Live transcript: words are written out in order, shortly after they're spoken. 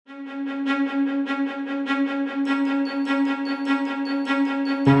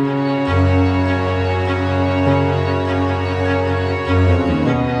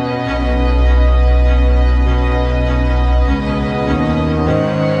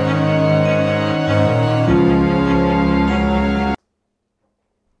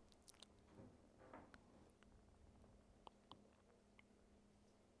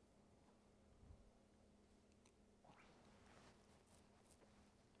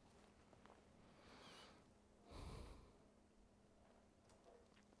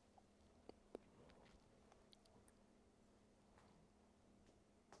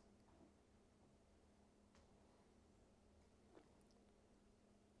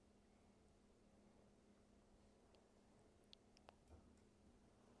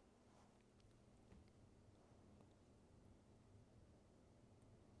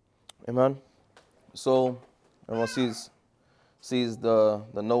Amen. So everyone sees the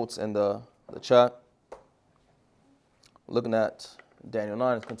notes in the chat. Looking at Daniel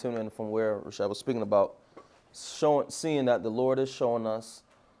 9, is continuing from where Rashad was speaking about, seeing that the Lord is showing us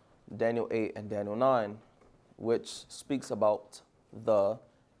Daniel 8 and Daniel 9, which speaks about the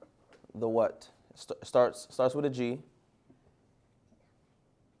what? Starts with a G.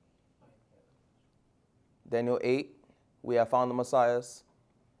 Daniel 8, we have found the Messiahs.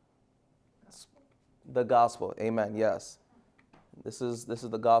 The gospel. Amen. Yes. This is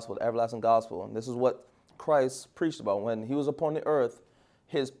the gospel, the everlasting gospel. And this is what Christ preached about. When he was upon the earth,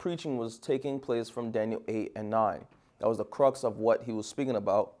 his preaching was taking place from Daniel 8 and 9. That was the crux of what he was speaking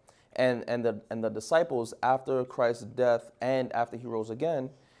about. And the disciples, after Christ's death and after he rose again,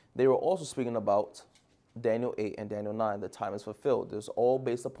 they were also speaking about Daniel 8 and Daniel 9. The time is fulfilled. It's all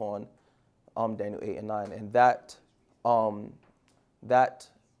based upon Daniel 8 and 9. And that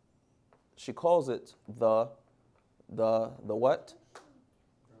she calls it the what?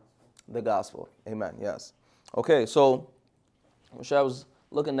 The gospel. Amen. Yes. Okay, so which I was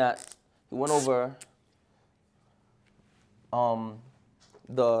looking at, he went over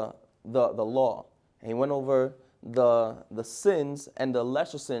the law. And he went over the sins and the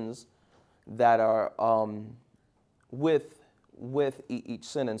lesser sins that are with each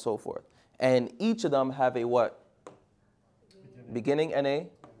sin and so forth. And each of them have a what? Beginning and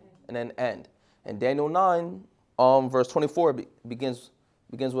an end. And Daniel 9, verse 24 begins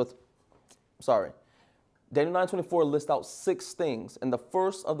with, Daniel 9:24 lists out 6 things. And the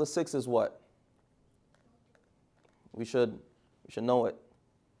first of the 6 is what? We should know it.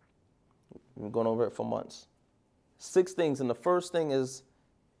 We've been going over it for months. 6 things. And the first thing is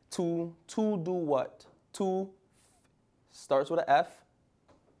to do what? To starts with an F.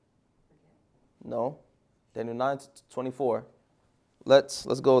 No. Daniel 9:24. Let's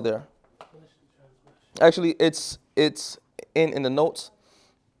go there. Actually, it's in the notes.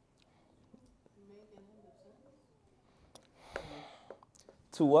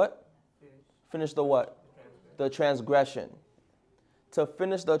 To what? Finish the what? The transgression. To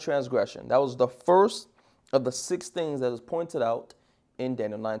finish the transgression. That was the first of the 6 things that is pointed out in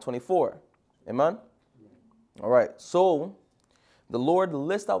Daniel 9:24. Amen? All right. So the Lord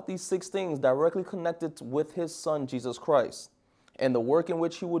lists out these 6 things directly connected with his son, Jesus Christ, and the work in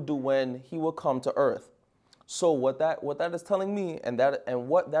which he would do when he will come to earth. So what that is telling me and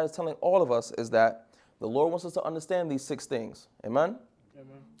what that is telling all of us is that the Lord wants us to understand these 6 things. Amen?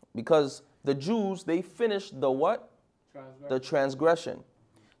 Amen. Because the Jews, they finished the what? The transgression.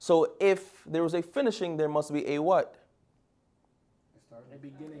 So if there was a finishing, there must be a what? A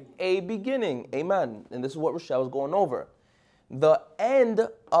beginning. A beginning. Amen. And this is what Rochelle was going over. The end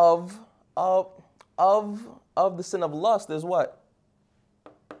of the sin of lust is what?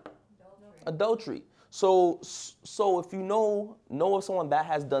 Adultery. So if you know of someone that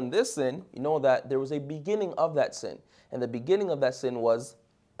has done this sin, you know that there was a beginning of that sin. And the beginning of that sin was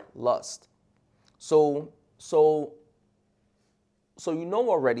lust. So you know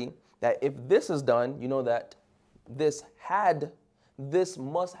already that if this is done, you know that this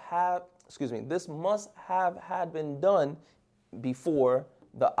must have had been done before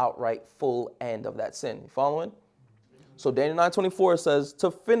the outright full end of that sin. You following? So Daniel 9:24 says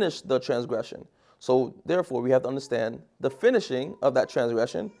to finish the transgression. So therefore we have to understand the finishing of that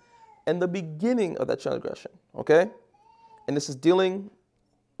transgression and the beginning of that transgression. Okay? And this is dealing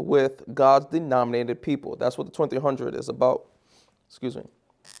with God's denominated people. That's what the 2300 is about. Excuse me.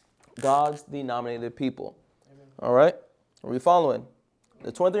 God's denominated people. Amen. All right? Are we following?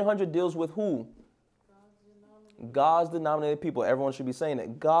 The 2300 deals with who? God's denominated people. Everyone should be saying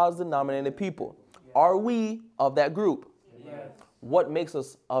it. God's denominated people. Yes. Are we of that group? Yes. What makes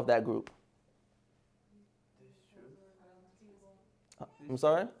us of that group? I'm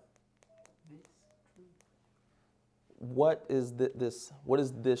sorry? What is this? What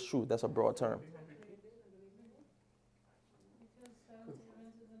is this truth? That's a broad term.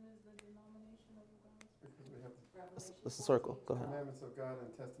 It's a circle. Go ahead. Commandments of God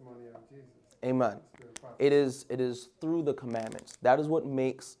and testimony of Jesus. Amen. It is through the commandments. That is what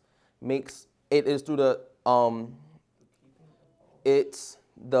makes it is through the it's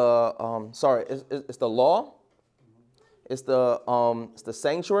the law, it's the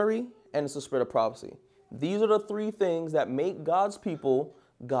sanctuary, and it's the spirit of prophecy. These are the 3 things that make God's people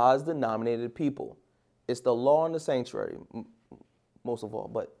God's denominated people. It's the law and the sanctuary, most of all,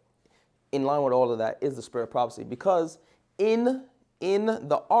 but in line with all of that is the spirit of prophecy, because in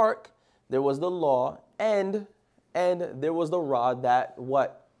the ark there was the law and there was the rod that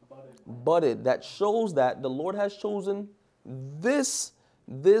what? Budded. That shows that the Lord has chosen this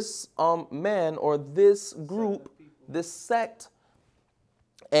this man or this group, this sect,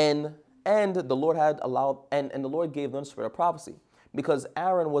 and the Lord had allowed, and the Lord gave them the spirit of prophecy, because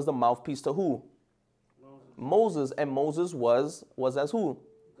Aaron was the mouthpiece to who? Moses, and Moses was as who?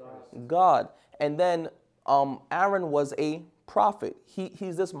 God. And then Aaron was a prophet.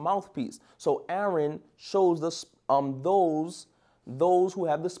 He's this mouthpiece. So Aaron shows those who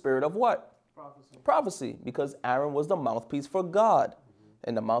have the spirit of what? Prophecy, because Aaron was the mouthpiece for God,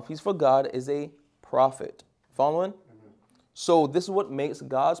 and the mouthpiece for God is a prophet. Following? So this is what makes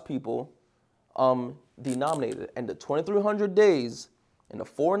God's people denominated, and the 2300 days and the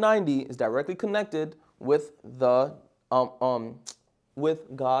 490 is directly connected with the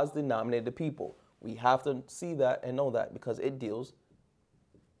with God's denominated people. We have to see that and know that, because it deals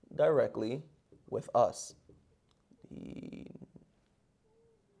directly with us.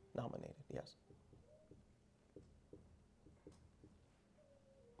 Denominated, yes.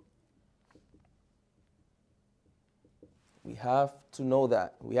 We have to know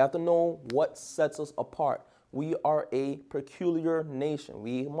that. We have to know what sets us apart. We are a peculiar nation.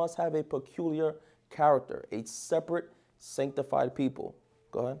 We must have a peculiar character, a separate, sanctified people.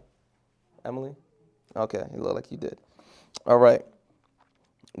 Go ahead, Emily. Okay, you look like you did. All right.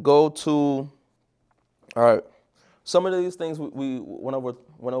 All right. Some of these things we went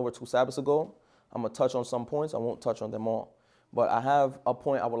over 2 Sabbaths ago. I'm going to touch on some points. I won't touch on them all. But I have a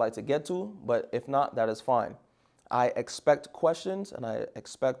point I would like to get to, but if not, that is fine. I expect questions, and I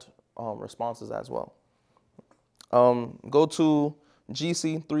expect responses as well. Go to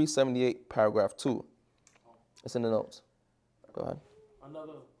GC 378, paragraph 2. It's in the notes. Go ahead.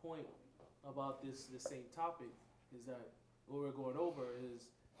 Another point about this same topic is that what we're going over is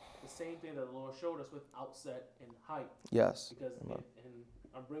the same thing that the Lord showed us with outset and height. Yes. Because and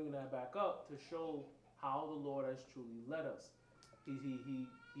I'm bringing that back up to show how the Lord has truly led us.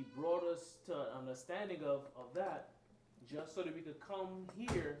 He brought us to an understanding of that, just so that we could come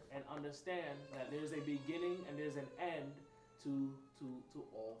here and understand that there's a beginning and there's an end to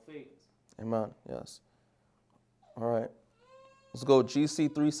all things. Amen. Yes. All right. Let's go GC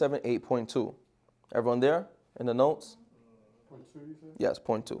 378.2. Everyone there in the notes? Point 2, you said? Yes,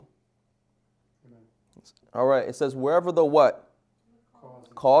 point 2. Amen. All right. It says, wherever the what?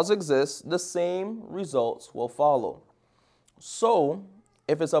 Cause exists, the same results will follow. So,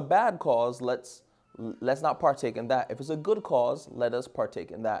 if it's a bad cause, let's not partake in that. If it's a good cause, let us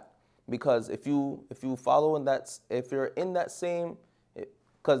partake in that. Because if you follow in that, if you're in that same,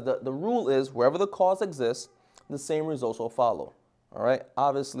 because the rule is wherever the cause exists, the same results will follow. All right.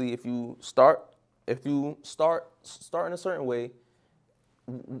 Obviously, if you start in a certain way,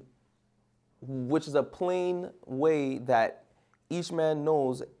 which is a plain way that each man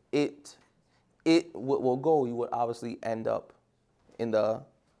knows it will go, you would obviously end up in the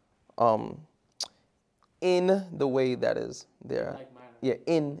way that is there. Like manner. Yeah,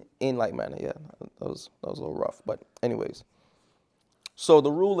 in like manner. Yeah, that was a little rough, but anyways. So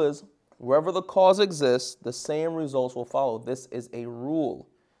the rule is wherever the cause exists, the same results will follow. This is a rule.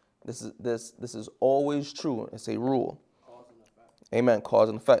 This is always true. It's a rule. Cause and effect. Amen. Cause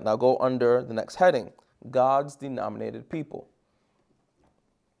and effect. Now go under the next heading: God's denominated people.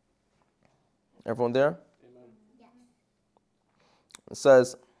 Everyone there? Amen. Yes. It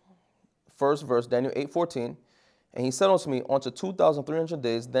says, first verse, Daniel 8:14, and he said unto me, unto 2,300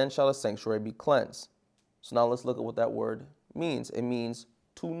 days, then shall the sanctuary be cleansed. So now let's look at what that word means. It means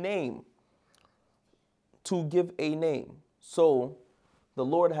to name, to give a name. So the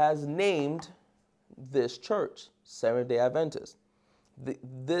Lord has named this church, Seventh-day Adventist.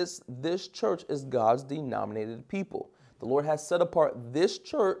 This church is God's denominated people. The Lord has set apart this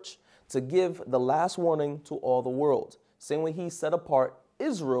church to give the last warning to all the world. Same way he set apart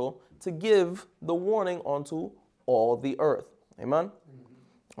Israel to give the warning unto all the earth. Amen?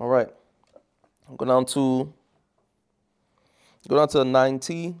 Mm-hmm. All right. Go down to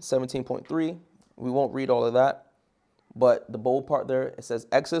 9T 17.3. We won't read all of that, but the bold part there, it says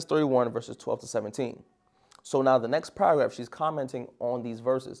Exodus 31 verses 12 to 17. So now the next paragraph, she's commenting on these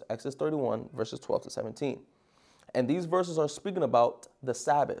verses, Exodus 31 verses 12 to 17. And these verses are speaking about the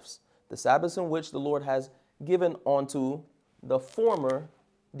Sabbaths in which the Lord has given unto the former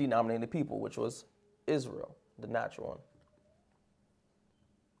denominated people, which was Israel, the natural one.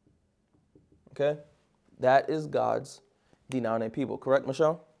 Okay? That is God's denominated people. Correct,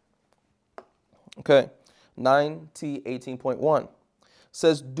 Michelle? Okay. 9T 18.1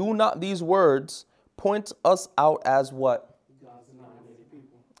 says, do not these words point us out as what? God's denominated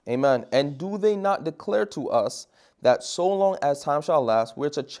people. Amen. And do they not declare to us that so long as time shall last, we're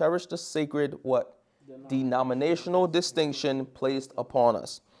to cherish the sacred what? denominational distinction placed upon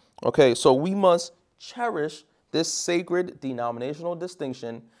us. Okay, so we must cherish this sacred denominational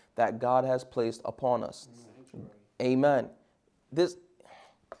distinction that God has placed upon us. Amen. It's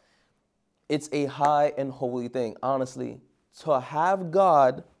a high and holy thing, honestly. To have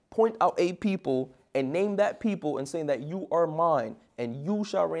God point out a people and name that people and saying that you are mine and you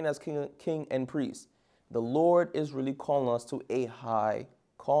shall reign as king and priest. The Lord is really calling us to a high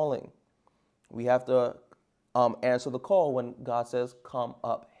calling. We have to answer the call when God says, come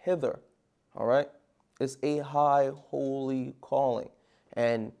up hither. All right? It's a high, holy calling.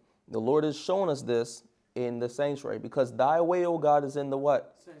 And the Lord is showing us this in the sanctuary because thy way, O God, is in the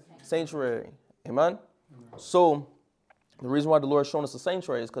what? Sanctuary. Amen? So the reason why the Lord is showing us the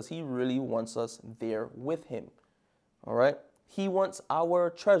sanctuary is because he really wants us there with him. All right? He wants our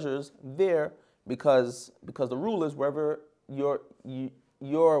treasures there because the rule is wherever your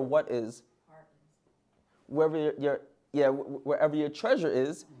what is, wherever wherever your treasure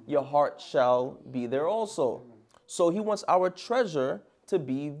is, your heart shall be there also. So he wants our treasure to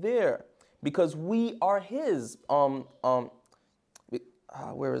be there because we are his. Where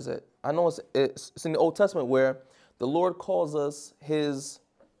is it? I know it's in the Old Testament where the Lord calls us his.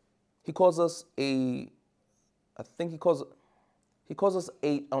 He calls us a. I think he calls us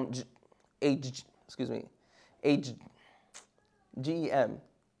a gem.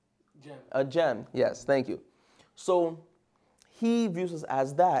 A gem. Yes, thank you. So he views us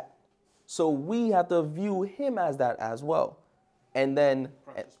as that. So we have to view him as that as well. And then,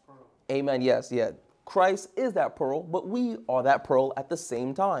 amen, yes, yeah. Christ is that pearl, but we are that pearl at the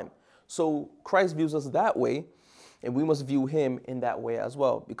same time. So Christ views us that way, and we must view him in that way as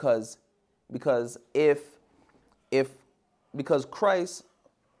well. Because Christ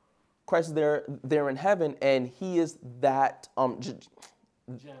is there in heaven, and he is that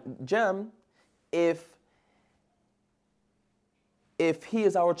gem. If he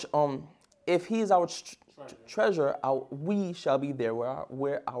is our treasure, we shall be there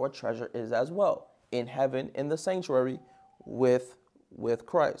where our treasure is as well, in heaven, in the sanctuary, with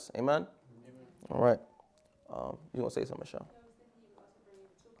Christ. Amen. All right. You want to say something, Michelle?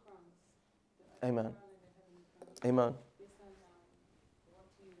 Amen. Amen.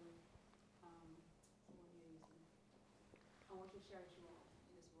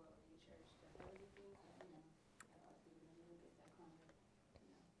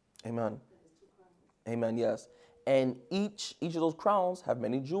 Amen. Amen. Yes. And each of those crowns have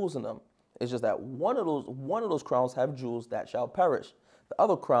many jewels in them. It's just that one of those crowns have jewels that shall perish. The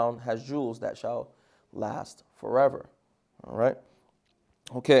other crown has jewels that shall last forever. All right.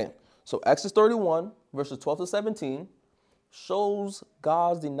 Okay. So Exodus 31 verses 12 to 17 shows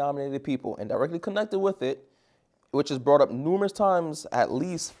God's denominated people, and directly connected with it, which is brought up numerous times, at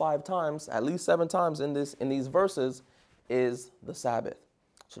least 5 times, at least 7 times in these verses, is the Sabbath.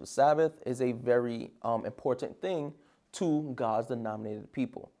 So the Sabbath is a very important thing to God's denominated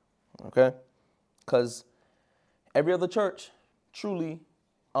people, okay? Because every other church truly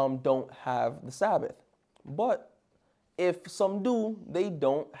don't have the Sabbath. But if some do, they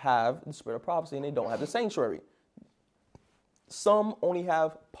don't have the spirit of prophecy and they don't have the sanctuary. Some only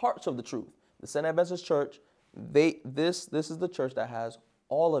have parts of the truth. The St. Adventist Church, this is the church that has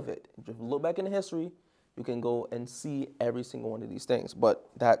all of it. If you look back in history, you can go and see every single one of these things. But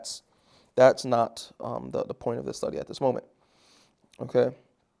that's not the point of this study at this moment. Okay.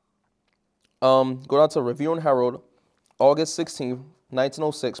 Go down to Review and Herald, August 16th,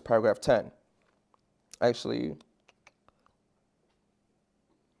 1906, paragraph 10. Actually,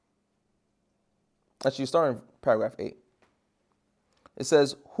 start in paragraph 8. It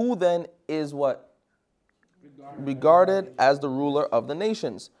says, who then is what? Regarded as the ruler of the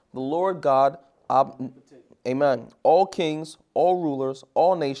nations. The Lord God, amen. All kings, all rulers,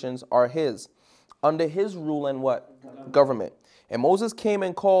 all nations are his. Under his rule and what? Government. And Moses came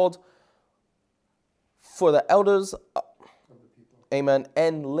and called for the elders, amen,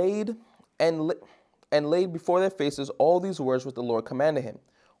 and laid before their faces all these words which the Lord commanded him.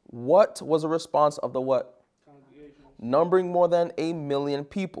 What was the response of the what? Numbering more than 1,000,000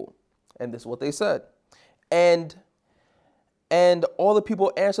 people. And this is what they said. And all the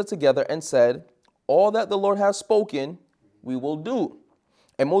people answered together and said, all that the Lord has spoken, we will do.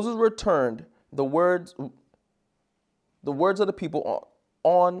 And Moses returned the words of the people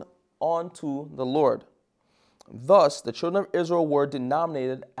on to the Lord. Thus, the children of Israel were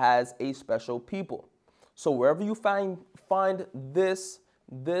denominated as a special people. So wherever you find this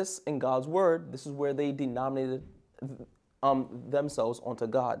in God's word, this is where they denominated themselves unto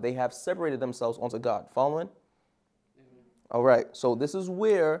God. They have separated themselves unto God. Following? Mm-hmm. All right. So this is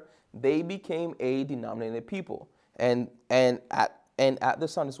where they became a denominated people. And at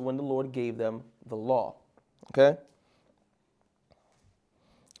this time is when the Lord gave them the law. Okay?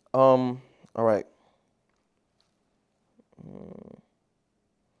 All right.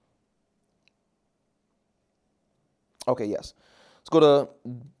 Okay, yes. Let's go to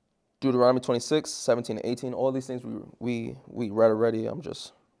Deuteronomy 26, 17 and 18. All these things we read already. I'm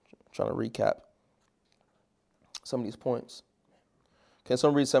just trying to recap some of these points. Can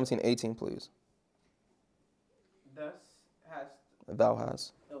someone read 17, 18, please? Thus hast Thou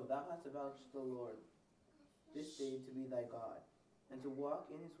hast. thou hast avouched the Lord this day to be thy God, and to walk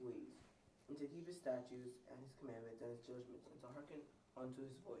in his ways, and to keep his statutes and his commandments and his judgments, and to hearken unto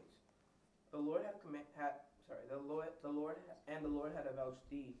his voice. The Lord had the Lord had avouched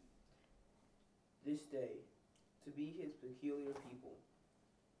thee this day to be his peculiar people,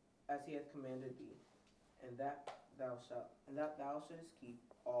 as he hath commanded thee, and that thou shouldest keep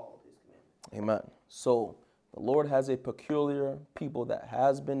all his commandments. Amen. So the Lord has a peculiar people that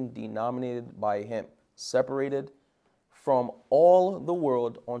has been denominated by him, separated from all the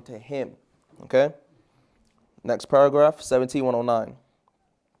world unto him. Okay? Next paragraph, 17:109.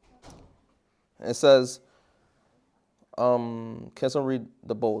 It says, can someone read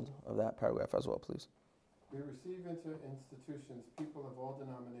the bold of that paragraph as well, please? We receive into institutions people of all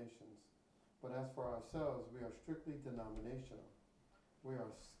denominations, but as for ourselves, we are strictly denominational. We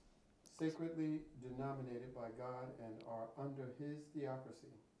are sacredly denominated by God and are under his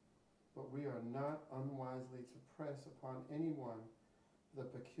theocracy, but we are not unwisely to press upon anyone the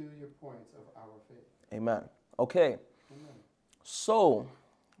peculiar points of our faith. Amen. Okay. Amen. So,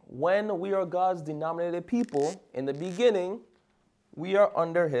 when we are God's denominated people, in the beginning, we are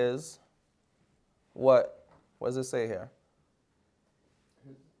under his, what? What does it say here?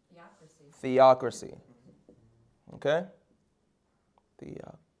 Theocracy. Okay?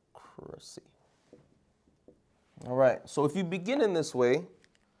 Theocracy. All right. So if you begin in this way,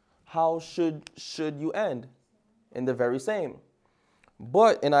 how should you end? In the very same.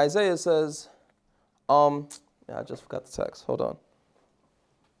 But in Isaiah it says, I just forgot the text. Hold on.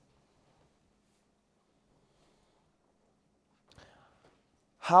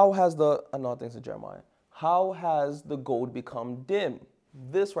 How has thanks to Jeremiah. How has the gold become dim?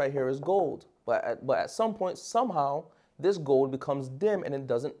 This right here is gold. But at some point, somehow, this gold becomes dim and it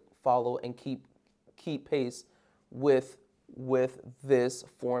doesn't follow and keep pace with this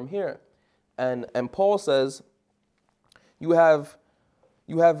form here. And Paul says, you have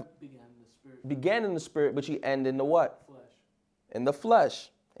began in the spirit, but you end in the what? Flesh. In the flesh.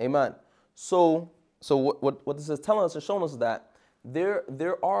 Amen. So what this is telling us and showing us is that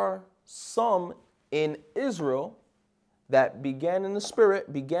there are some in Israel that began in the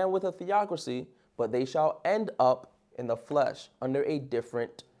spirit, began with a theocracy, but they shall end up in the flesh under a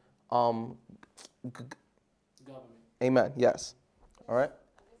different Government. Amen. Yes. All right.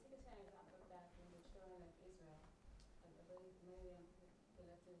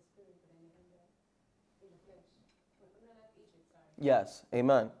 Yes.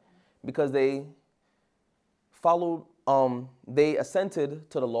 Amen. Because they followed, they assented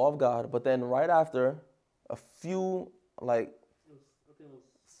to the law of God, but then right after a few, like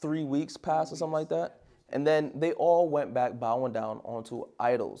 3 weeks passed or something like that, and then they all went back bowing down onto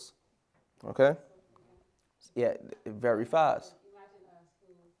idols. Okay? Yeah, very fast. Imagine us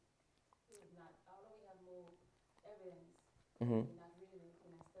who is not, although we have more evidence, Mm-hmm. we're not reading it,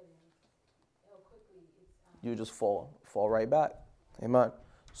 we're not studying it, how quickly it's... You just fall right back. Amen.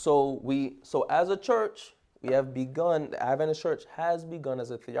 So as a church, we have begun, the Adventist church has begun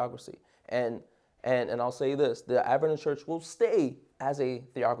as a theocracy. And I'll say this, the Adventist church will stay as a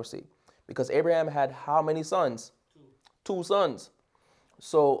theocracy because Abraham had how many sons? Two sons.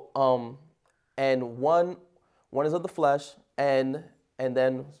 So, and one is of the flesh and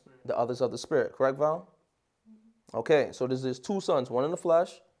then the others of the spirit. Correct, Val? Okay, so there's two sons, one in the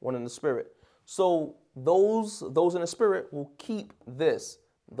flesh, one in the spirit. So those in the spirit will keep this.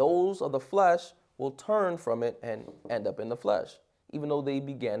 Those of the flesh will turn from it and end up in the flesh, even though they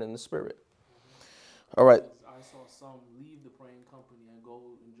began in the spirit. All right. I saw some leave the praying company and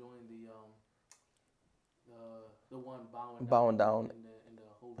go and join the one bowing down in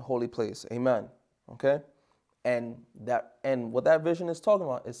the holy place. Amen. Okay? And what that vision is talking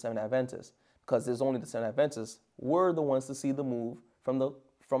about is Seventh Adventists, because there's only the Seventh Adventists were the ones to see the move from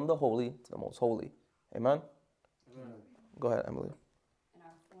the holy to the most holy. Amen? Amen. Go ahead, Emily. And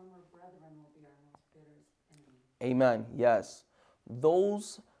our former brethren will be our most bitter enemy. Amen. Yes.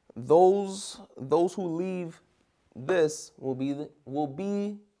 Those who leave this will be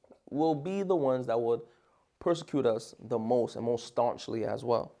the ones that would persecute us the most and most staunchly as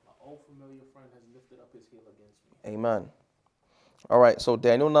well. Amen. All right, so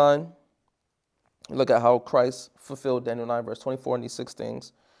Daniel 9. Look at how Christ fulfilled Daniel 9, verse 24 in these 6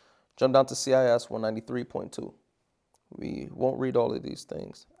 things. Jump down to CIS 193.2. We won't read all of these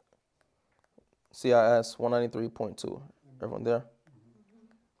things. CIS 193.2. Everyone there?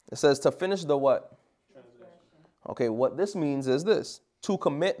 It says to finish the what? Transgression. Okay, what this means is this. To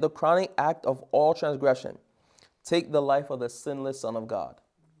commit the crowning act of all transgression. Take the life of the sinless Son of God.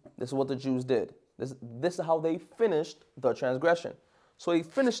 This is what the Jews did. This is how they finished the transgression. So he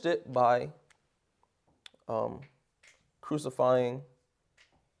finished it by crucifying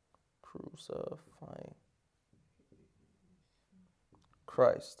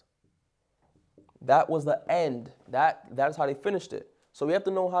Christ. That was the end. That is how they finished it. So we have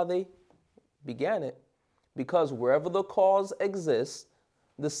to know how they began it, because wherever the cause exists,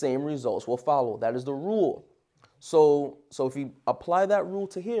 the same results will follow. That is the rule. So if we apply that rule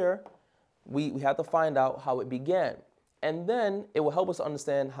to here, we have to find out how it began, and then it will help us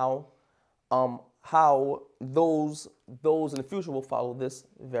understand how those in the future will follow this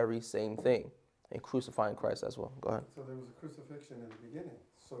very same thing and crucifying Christ as well. Go ahead. So there was a crucifixion in the beginning,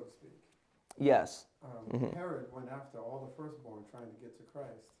 so to speak. Yes. Herod went after all the firstborn trying to get to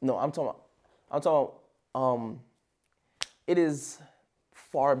Christ. No, I'm talking it is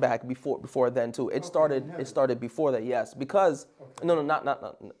far back before then too. It started before that, yes. Because no,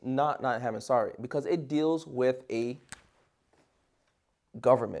 not heaven, sorry. Because it deals with a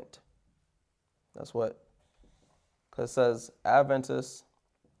government. That's what, because it says Adventists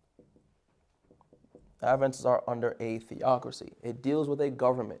are under a theocracy. It deals with a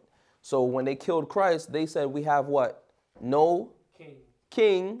government. So when they killed Christ, they said we have what? No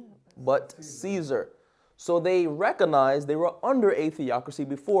king but Caesar. So they recognized they were under a theocracy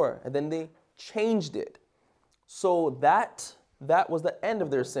before, and then they changed it. So that was the end of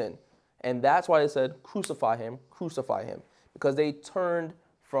their sin. And that's why they said, crucify him, because they turned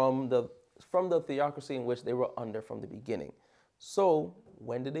from the theocracy in which they were under from the beginning. So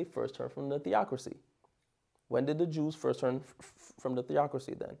when did they first turn from the theocracy? When did the Jews first turn from the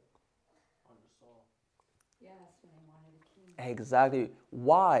theocracy then? Under Saul. Yes, when they wanted a king. Exactly.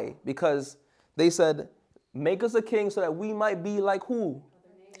 Why? Because they said, make us a king so that we might be like who?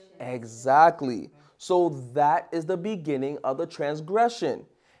 Other nations. Exactly. So that is the beginning of the transgression.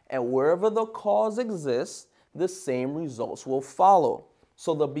 And wherever the cause exists, the same results will follow.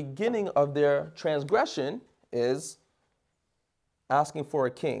 So the beginning of their transgression is asking for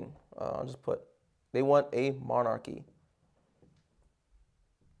a king. I'll just put, they want a monarchy.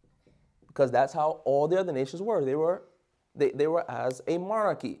 Because that's how all the other nations were. They were as a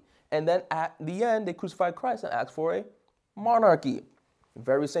monarchy. And then at the end, they crucified Christ and asked for a monarchy.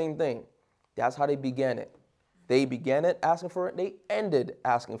 Very same thing. That's how they began it. They began it asking for it. They ended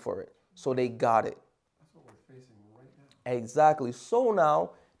asking for it. So they got it. That's what we're facing right now. Exactly. So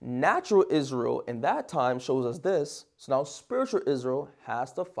now, natural Israel in that time shows us this. So now spiritual Israel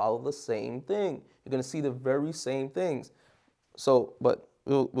has to follow the same thing. You're going to see the very same things. So, but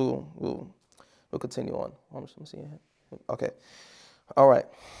we'll continue on. Let me see. Okay. All right.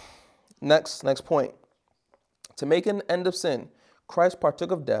 Next point. To make an end of sin, Christ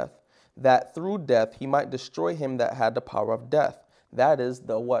partook of death, that through death he might destroy him that had the power of death. That is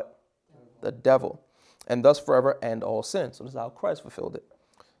the what? The devil. And thus forever end all sin. So this is how Christ fulfilled it.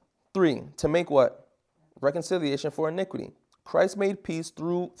 3, to make what? Reconciliation for iniquity. Christ made peace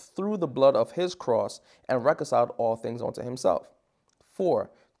through the blood of his cross and reconciled all things unto himself. 4,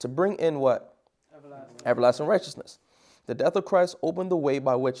 to bring in what? Everlasting righteousness. The death of Christ opened the way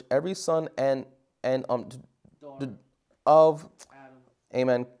by which every son and of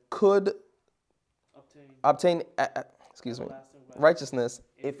Amen could obtain righteousness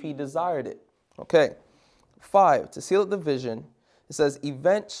if he desired it. Okay. 5, to seal up the vision. It says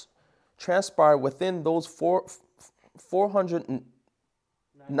events transpired within those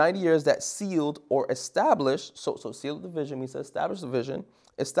 490 years that sealed or established. So sealed the vision means to establish the vision,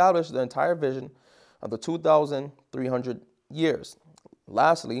 establish the entire vision of the 2,300 years.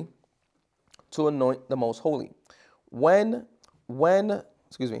 Lastly, to anoint the most holy. When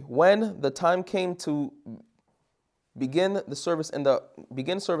the time came to begin service in the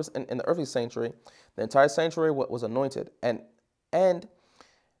earthly sanctuary, the entire sanctuary was anointed, and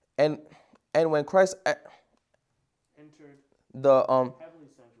when Christ Entered the heavenly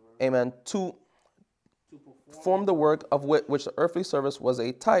sanctuary. Amen, to form the work of which the earthly service was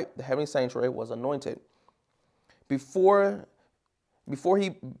a type, the heavenly sanctuary was anointed. Before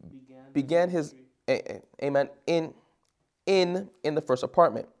he began his amen in the first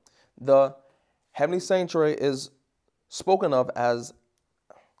apartment, the heavenly sanctuary is spoken of as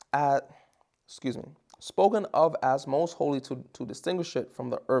spoken of as most holy to distinguish it from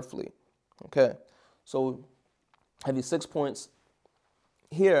the earthly. Okay, so I have these 6 points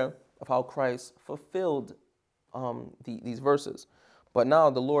here of how Christ fulfilled these verses. But now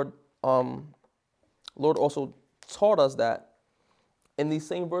the Lord also taught us that in these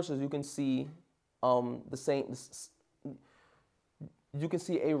same verses you can see you can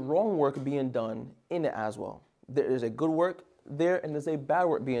see a wrong work being done in it as well. There is a good work there and there's a bad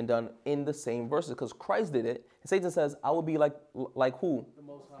work being done in the same verses because Christ did it. And Satan says, I will be like who? The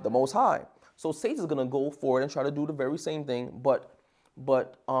Most High. The Most High. So Satan's gonna go forward and try to do the very same thing, but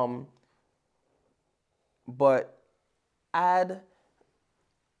add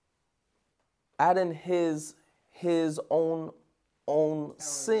in his own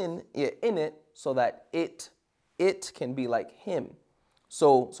sin in it so that it can be like him.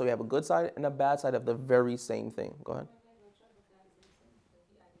 So we have a good side and a bad side of the very same thing. Go ahead.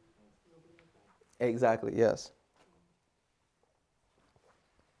 Exactly, yes.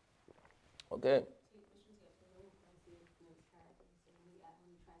 Okay.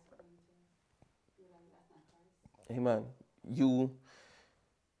 Amen. You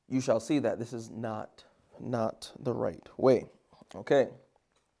shall see that this is not the right way. Okay.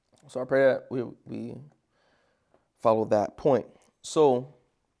 So I pray that we follow that point. So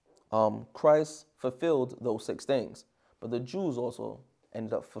Christ fulfilled those 6 things, but the Jews also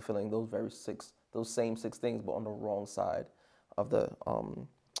ended up fulfilling those same six things, but on the wrong side of the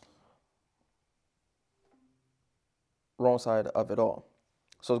wrong side of it all.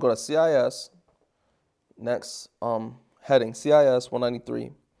 So let's go to CIS. Next heading, CIS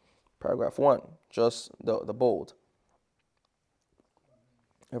 193, paragraph 1, just the bold.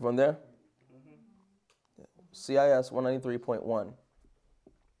 Everyone there? CIS 193.1.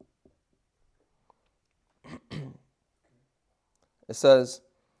 It says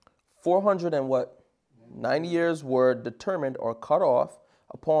 400 and what? 90 years were determined or cut off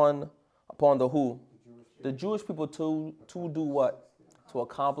upon the who? The Jewish people to do what? To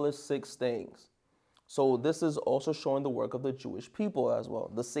accomplish 6 things. So this is also showing the work of the Jewish people as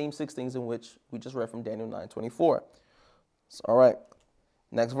well. The same 6 things in which we just read from Daniel 9:24. So, all right.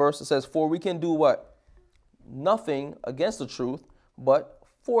 Next verse, it says, for we can do what? Nothing against the truth, but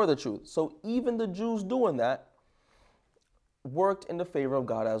for the truth. So even the Jews doing that worked in the favor of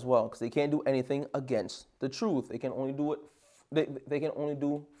God as well, because they can't do anything against the truth. They can only do it. They can only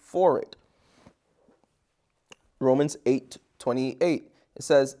do for it. Romans 8:28. It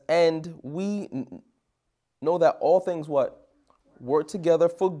says, and we know that all things what? Work together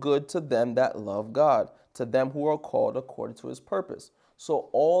for good to them that love God, to them who are called according to his purpose. So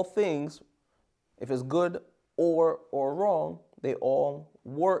all things, if it's good or wrong, they all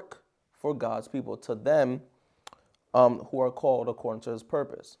work for God's people, to them who are called according to his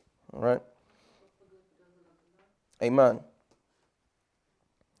purpose. All right? Amen.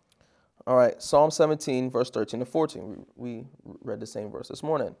 All right, Psalm 17, verse 13 to 14. We read the same verse this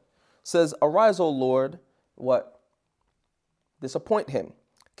morning. It says, arise, O Lord, what? Disappoint him,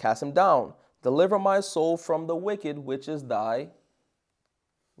 cast him down, deliver my soul from the wicked, which is thy.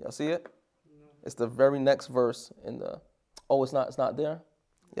 Y'all see it? It's the very next verse in the. Oh, it's not there?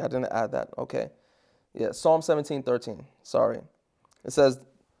 Yeah, I didn't add that. Okay. Yeah, Psalm 17:13. Sorry. It says,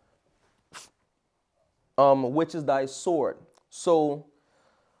 which is thy sword. So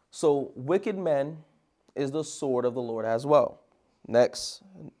wicked men is the sword of the Lord as well. Next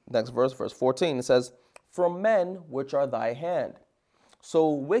verse, verse 14. It says, from men which are thy hand.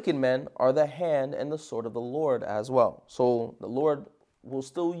 So wicked men are the hand and the sword of the Lord as well. So the Lord will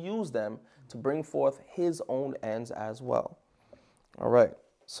still use them to bring forth his own ends as well. All right.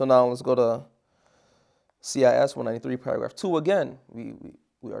 So now let's go to CIS 193, paragraph 2 again. We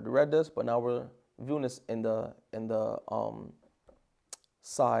already read this, but now we're viewing this in the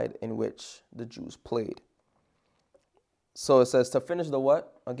side in which the Jews played. So it says to finish the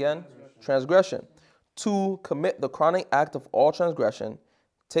what? Again? Transgression. To commit the crowning act of all transgression,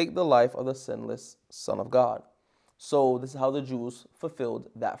 take the life of the sinless Son of God. So this is how the Jews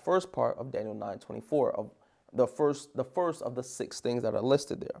fulfilled that first part of Daniel 9:24, of the first of the 6 things that are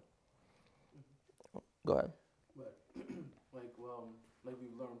listed there. Go ahead. But like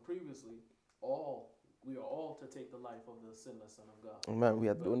we've learned previously, we are all to take the life of the sinless Son of God. Amen. We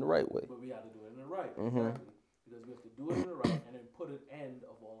have to do it in the right way. But we have to do it in the right, Mm-hmm. exactly. Because we have to do it in the right and then put an end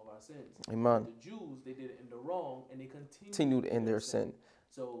of all of our sins. Amen. The Jews, they did it in the wrong and they Continued in their sin.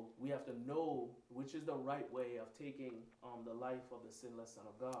 So we have to know which is the right way of taking the life of the sinless Son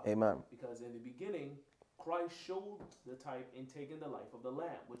of God. Amen. Because in the beginning, Christ showed the type in taking the life of the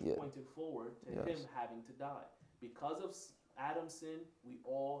Lamb, which pointed forward to him having to die. Because of Adam's sin, we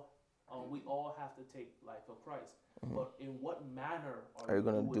all We all have to take life of Christ. Mhm. But in what manner Are you we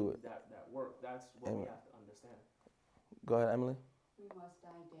gonna doing do it? that work? That's what we Amen. have to understand. Go ahead, Emily. We must die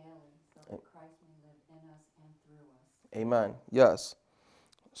daily so that Christ may live in us and through us. Amen. Yes.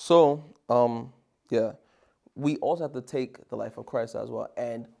 So, yeah, we also have to take the life of Christ as well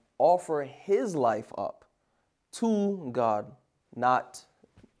and offer his life up to God, not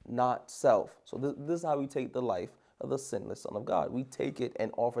self. So this is how we take the life of the sinless Son of God. We take it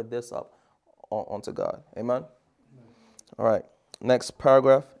and offer this up onto God. Amen? All right. Next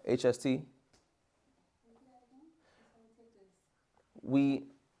paragraph, HST. We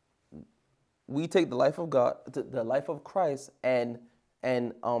take the life of God, the life of Christ, and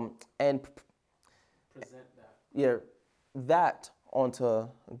Present that. yeah, that onto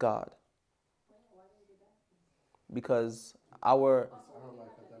God, because our It's our life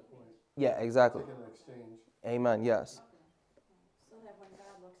at that point. yeah, exactly. Taking an exchange. Amen. Yes. So that when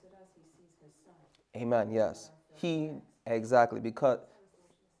God looks at us, he sees his son. Amen. Yes. He exactly because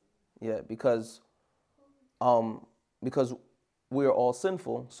because we're all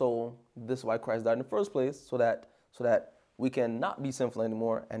sinful. So this is why Christ died in the first place, so that we can not be sinful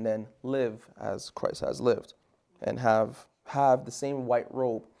anymore and then live as Christ has lived and have the same white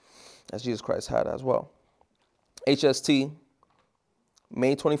robe as Jesus Christ had as well. HST,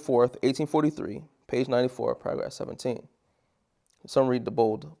 May 24th, 1843, page 94, paragraph 17. Some read the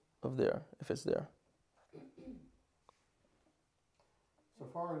bold of there, if it's there. So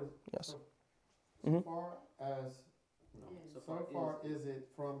far as Yes. so Mhm. far as So so far is it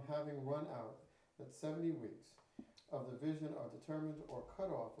from having run out that 70 weeks of the vision are determined or cut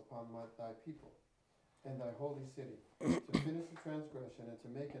off upon thy people and thy holy city, to finish the transgression and to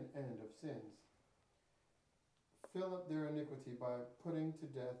make an end of sins. Fill up their iniquity by putting to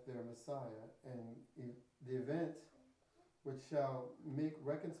death their Messiah, and the event which shall make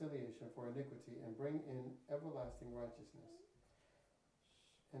reconciliation for iniquity and bring in everlasting righteousness.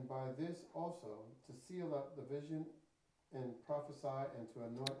 And by this also to seal up the vision and prophesy and to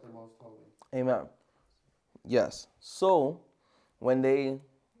anoint the most holy. Amen. Yes. So when they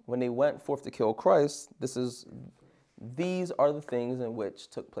went forth to kill Christ, these are the things in which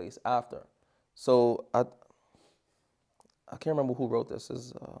took place after. So I can't remember who wrote this. I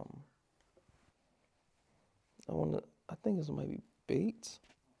think it might be Bates,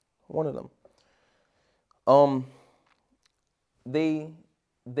 one of them. They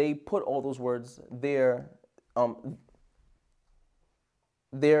put all those words there.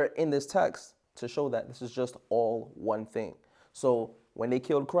 They're in this text to show that this is just all one thing. So when they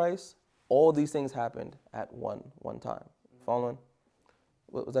killed Christ, all these things happened at one time. Following?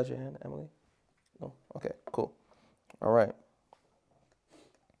 Was that your hand, Emily? No? Okay, cool. All right.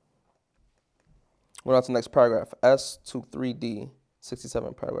 We're on to the next paragraph. S to 3D,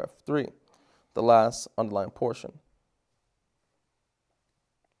 67, paragraph 3. The last underlined portion.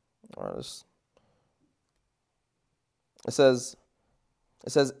 All right. It says,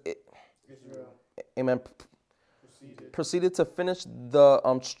 Israel amen, proceeded to finish the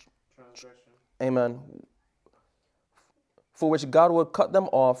Transgression. amen, for which God would cut them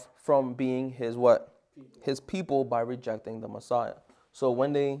off from being his what? People. His people by rejecting the Messiah. So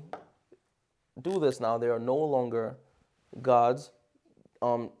when they do this now, they are no longer God's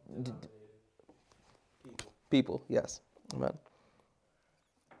people. Yes. Amen.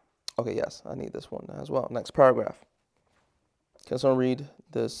 Okay, yes, I need this one as well. Next paragraph. Can someone read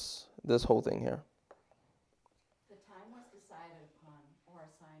this whole thing here? The time was decided upon or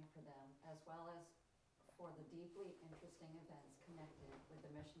assigned for them, as well as for the deeply interesting events connected with the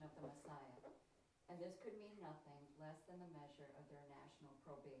mission of the Messiah. And this could mean nothing less than the measure of their national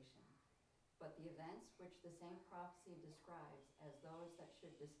probation. But the events which the same prophecy describes as those that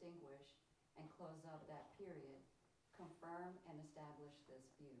should distinguish and close up that period confirm and establish this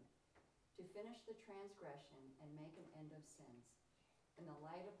view. To finish the transgression and make an end of sins. In the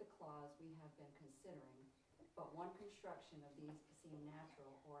light of the clause we have been considering, but one construction of these seem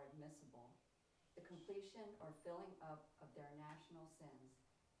natural or admissible, the completion or filling up of their national sins,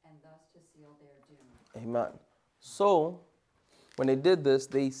 and thus to seal their doom. Amen. So when they did this,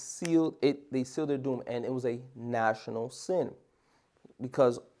 they sealed their doom, and it was a national sin.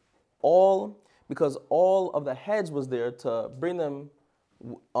 Because all of the heads was there to bring them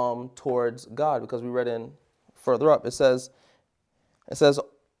towards God, because we read in further up, it says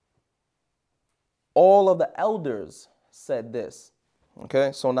all of the elders said this.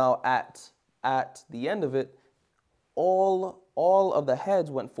 Okay, so now at the end of it, all of the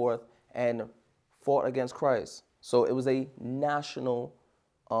heads went forth and fought against Christ. So it was a national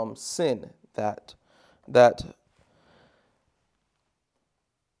sin that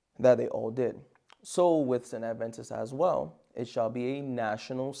that they all did. So with sin Adventists as well, it shall be a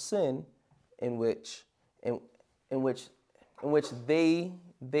national sin in which in which in which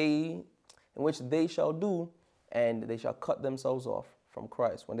they shall do, and they shall cut themselves off from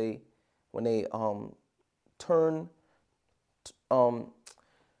Christ when they turn um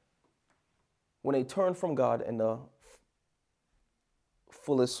when they turn from God in the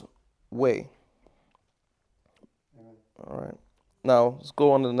fullest way. Amen. All right. Now let's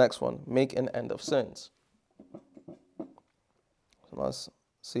go on to the next one. Make an end of sins. So let's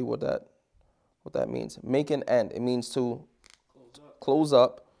see what that means. Make an end. It means to close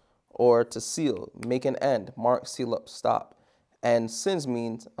up or to seal. Make an end. Mark, seal up, stop. And sins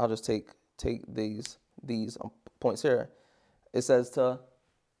means, I'll just take these points here. It says to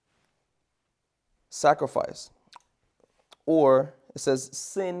sacrifice. Or it says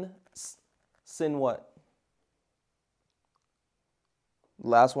sin what?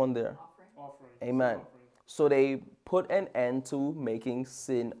 Last one there. Offering. Amen. Offering. So they put an end to making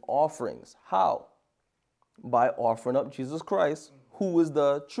sin offerings. How? By offering up Jesus Christ, who is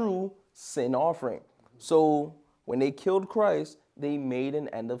the true sin offering. So when they killed Christ, they made an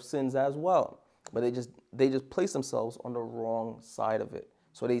end of sins as well. But they just placed themselves on the wrong side of it.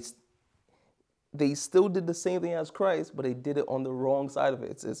 So they still did the same thing as Christ, but they did it on the wrong side of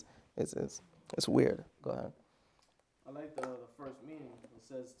it. It's weird. Go ahead. I like the first meaning. It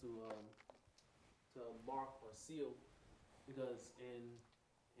says to mark or seal, because in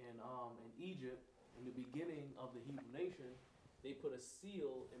Egypt, in the beginning of the Hebrew nation, they put a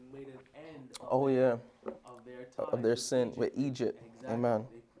seal and made an end of their time of their sin with Egypt. Exactly. Amen.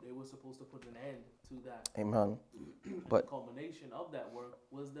 They were supposed to put an end to that. Amen. But the culmination of that work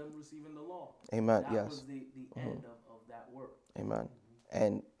was them receiving the law. Amen. That Yes. was the end of that work. Amen.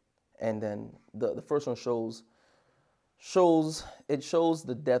 And then the first one shows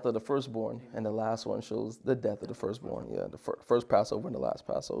the death of the firstborn, and the last one shows the death of the firstborn. Yeah, the first Passover and the last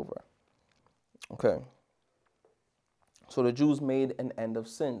Passover. Okay. So the Jews made an end of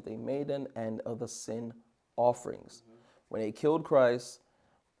sin. They made an end of the sin offerings. When they killed Christ,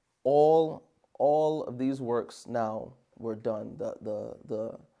 all of these works now were done.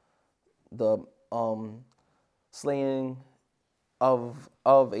 The slaying of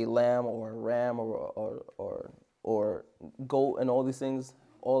a lamb or a ram or goat and all these things,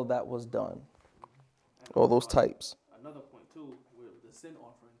 all of that was done. And All those also, types. Another point too, with the sin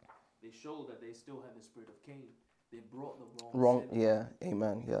offering, they showed that they still had the spirit of Cain. They brought the wrong sin. Yeah,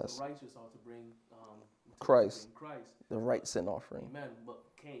 amen, yes. The righteous are to bring Christ. Christ. The right sin offering. Amen. But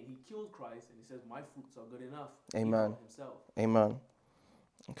Cain, he killed Christ, and he says, "My fruits are good enough." Amen. He himself. Amen.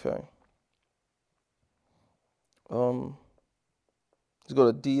 Okay. Let's go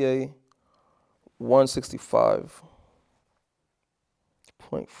to DA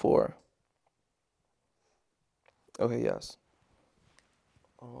 165.4. Okay, yes.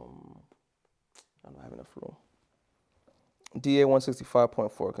 I don't have enough room. DA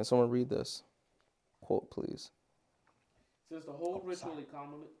 165.4. Can someone read this quote, please? Since the whole ritual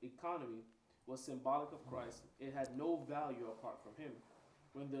economy was symbolic of Christ, it had no value apart from him.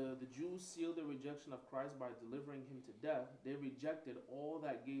 When the Jews sealed their rejection of Christ by delivering him to death, they rejected all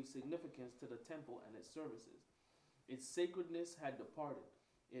that gave significance to the temple and its services. Its sacredness had departed,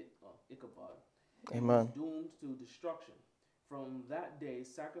 Ichabod, and was doomed to destruction. From that day,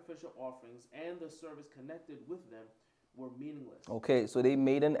 sacrificial offerings and the service connected with them were meaningless. Okay, so they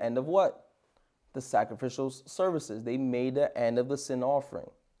made an end of what? The sacrificial services. They made the end of the sin offering.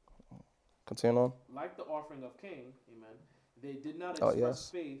 Continue on. Like the offering of Cain, amen, they did not express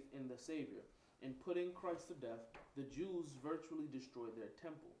faith in the Savior. In putting Christ to death, the Jews virtually destroyed their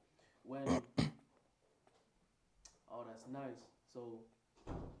temple. When, oh, that's nice. So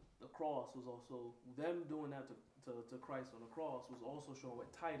the cross was also, them doing that to Christ on the cross was also showing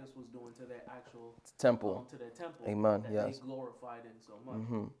what Titus was doing to their actual temple. To their temple. Amen. That Yes. they glorified in so much.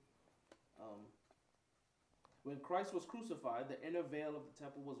 When Christ was crucified, the inner veil of the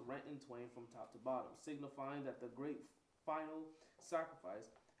temple was rent in twain from top to bottom, signifying that the great final sacrifice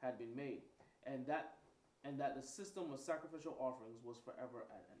had been made, and that the system of sacrificial offerings was forever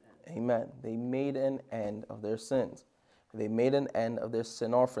at an end. Amen. They made an end of their sins. They made an end of their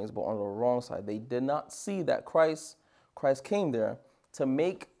sin offerings, but on the wrong side. They did not see that Christ came there to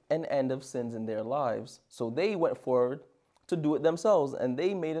make an end of sins in their lives. So they went forward to do it themselves, and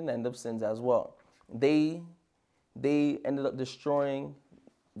they made an end of sins as well. They ended up destroying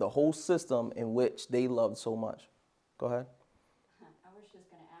the whole system in which they loved so much. Go ahead. I was just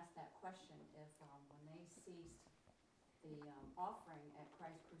going to ask that question, if when they ceased the offering at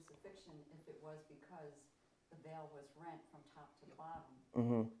Christ's crucifixion, if it was because the veil was rent from top to bottom,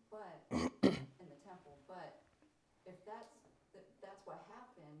 Mm-hmm. but in the temple. But if that's what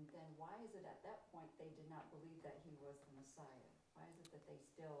happened, then why is it at that point they did not believe that he was the Messiah? Why is it that they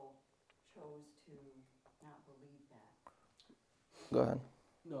still chose to not believe that? Go ahead.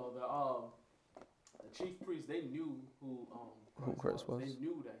 No, the chief priests, they knew who Christ was. They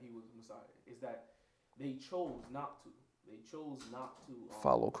knew that he was the Messiah. Is that they chose not to. They chose not to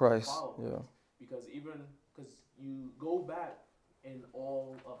Follow Christ. follow Yeah. Christ. Because you go back in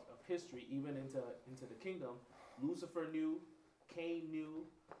all of history, even into the kingdom, Lucifer knew, Cain knew,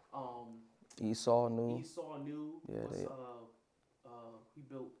 Esau knew. Yeah, he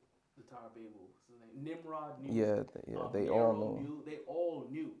built the Tower of Babel. What's his name? Nimrod knew. Yeah, they Nero all knew. They all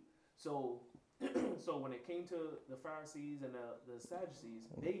knew. So, so when it came to the Pharisees and the Sadducees,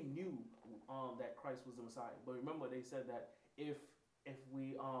 they knew that Christ was the Messiah. But remember, they said that if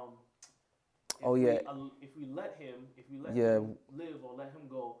we let him live or let him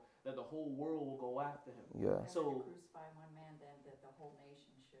go, that the whole world will go after him. Yeah. And So to crucify one man, then that the whole nation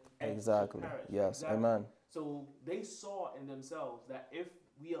should. Exactly. perish. Yes. Exactly. Amen. So they saw in themselves that if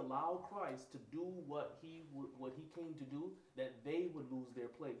we allow Christ to do what he came to do, that they would lose their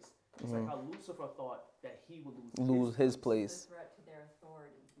place. It's like how Lucifer thought that he would lose His The place. threat to their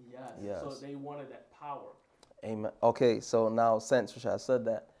authority. Yes. So they wanted that power. Amen. Okay, so now since Rashad said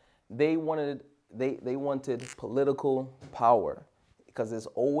that, they wanted political power because it's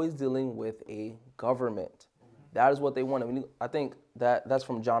always dealing with a government. That is what they wanted. I think that's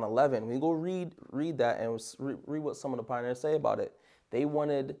from John 11. When you go read that and read what some of the pioneers say about it, they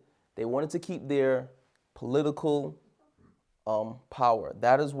wanted to keep their political power.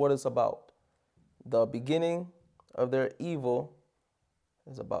 That is what it's about. The beginning of their evil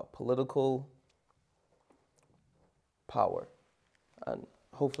is about political power. And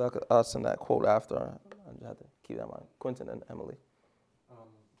hopefully I could send that quote after. I just have to keep that in mind. Quentin and Emily.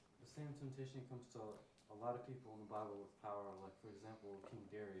 The same temptation comes to a lot of people in the Bible with power. Like, for example, King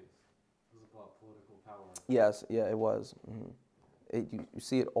Darius. It was about political power. Yes, yeah, it was. You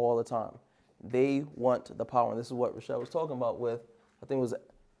see it all the time. They want the power. And this is what Rochelle was talking about with, I think it was...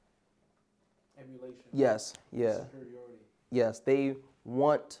 Emulation. Yes, yeah. Superiority. Yes, they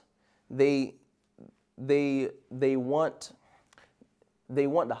want the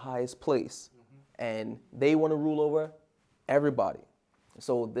highest place, and they want to rule over everybody.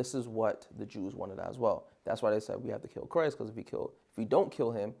 So this is what the Jews wanted as well. That's why they said we have to kill Christ, because if we don't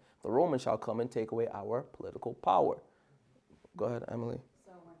kill him, the Romans shall come and take away our political power. Go ahead, Emily.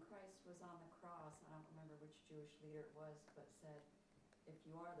 So when Christ was on the cross, I don't remember which Jewish leader it was, but said, if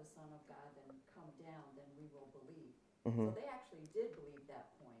you are the Son of God, then come down, then we will believe. So they actually did believe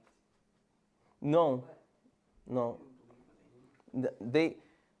that point. No, But no.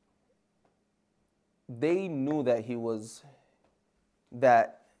 They knew that he was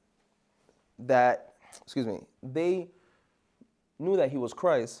excuse me. They knew that he was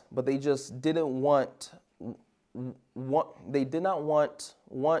Christ, but they just didn't want they did not want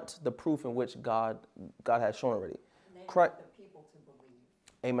the proof in which God had shown already. and they Christ, wanted the people to believe.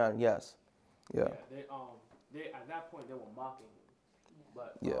 amen. Yes. Yeah. They at that point they were mocking him. Yeah.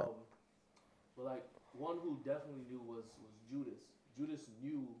 But Yeah. but like one who definitely knew was Judas. Judas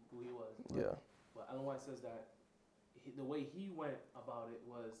knew who he was. Yeah. But Ellen White says that the way he went about it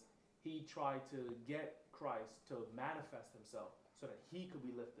was he tried to get Christ to manifest himself so that he could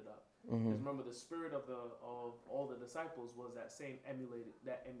be lifted up. Because remember, the spirit of all the disciples was that same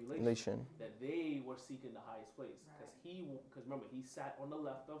emulation that they were seeking the highest place. Because remember, he sat on the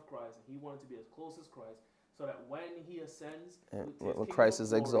left of Christ and he wanted to be as close as Christ, so that when he ascends, When Christ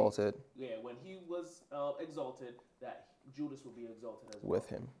is exalted, when he was exalted, that Judas will be exalted as well. with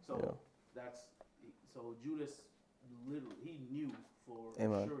him. So so Judas literally he knew for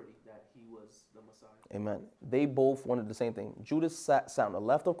Amen. surety that he was the Messiah. Amen. They both wanted the same thing. Judas sat on the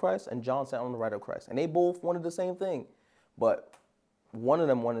left of Christ, and John sat on the right of Christ. And they both wanted the same thing. But one of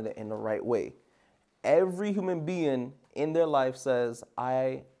them wanted it in the right way. Every human being in their life says,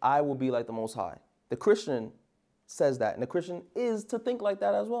 I will be like the Most High. The Christian says that. And the Christian is to think like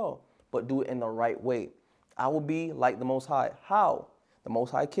that as well. But do it in the right way. I will be like the Most High. How? The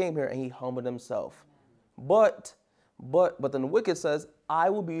Most High came here and he humbled himself. But then the wicked says, I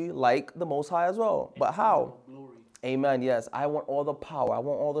will be like the Most High as well. But how? Glory. Amen. Yes. I want all the power. I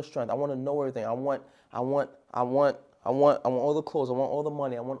want all the strength. I want to know everything. I want all the clothes. I want all the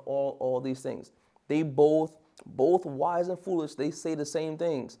money. I want all these things. They both wise and foolish, they say the same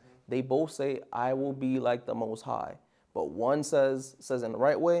things. They both say, I will be like the Most High. But one says in the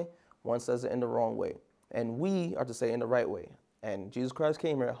right way, one says it in the wrong way. And we are to say in the right way. And Jesus Christ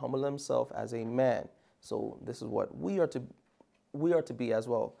came here, humbled himself as a man, So this is what we are to be as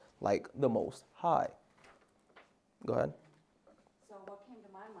well, like the Most High. Go ahead. So what came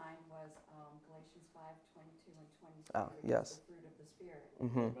to my mind was Galatians 5:22 and 23. Ah, yes. The fruit of the Spirit.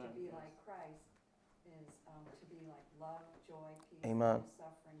 Mm-hmm. To be like Christ is to be like love, joy, peace, Amen.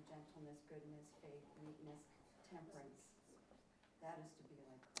 suffering, gentleness, goodness, faith, meekness, temperance. That is to be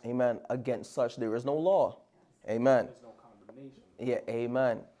like Christ. Amen. Against such there is no law. Amen. There's no condemnation. Yeah,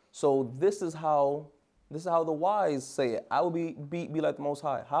 amen. So this is how the wise say it. I will be like the Most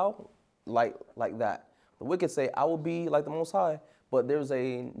High. How? Like that. The wicked say, I will be like the Most High. But there's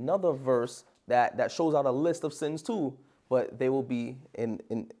another verse that shows out a list of sins too. But they will be in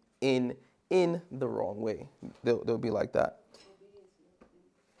the wrong way. They'll be like that.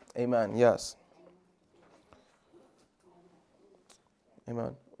 Amen. Yes.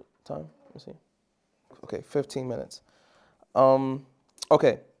 Amen. Time? Let me see. Okay, 15 minutes.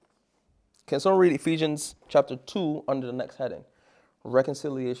 Okay. Can someone read Ephesians chapter 2 under the next heading?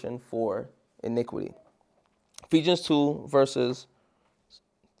 Reconciliation for iniquity. Ephesians 2 verses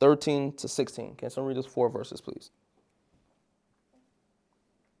 13 to 16. Can someone read those 4 verses, please?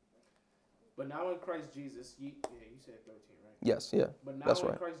 But now in Christ Jesus, you said 13, right? Yes, yeah. But now that's in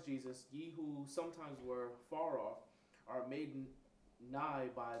right. Christ Jesus, ye who sometimes were far off are made nigh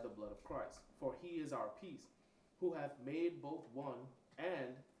by the blood of Christ. For he is our peace, who hath made both one,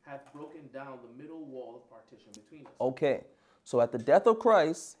 and hath broken down the middle wall of partition between us. Okay. So at the death of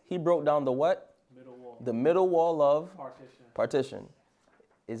Christ, he broke down the what? Middle wall. The middle wall of Partition.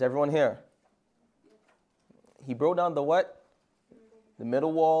 Is everyone here? He broke down the what? The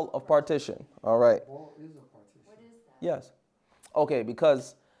middle wall of partition. All right. Wall is a partition. What is that? Yes. Okay,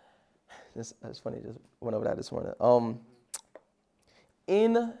 because it's funny, just went over that this morning.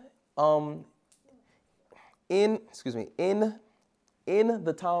 In the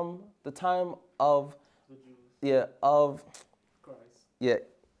time of The Jews.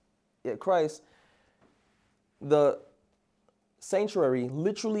 Christ, the sanctuary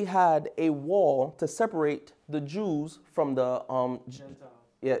literally had a wall to separate the Jews from the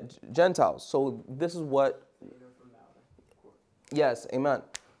Gentiles. So this is what. Yes, amen.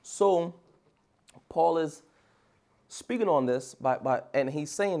 So Paul is speaking on this and he's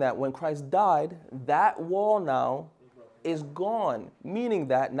saying that when Christ died, that wall now is gone, meaning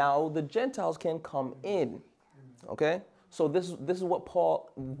that now the Gentiles can come in. Okay? So this is what Paul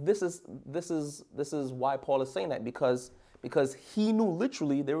this is why Paul is saying that because he knew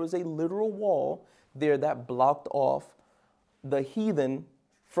literally there was a literal wall there that blocked off the heathen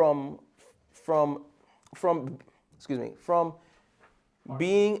from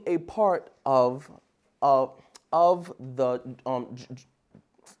being a part of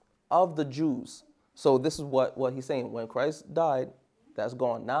the Jews. So this is what he's saying. When Christ died, that's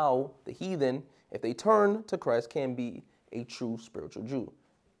gone. Now the heathen, if they turn to Christ, can be a true spiritual Jew.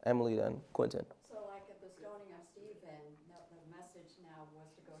 Emily, then Quentin. So like at the stoning of Stephen, the message now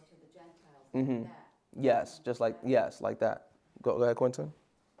was to go to the Gentiles. Mm-hmm. Like that. Yes, just like like that. Go ahead, Quentin.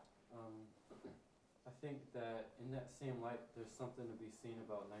 I think that in that same light, there's something to be seen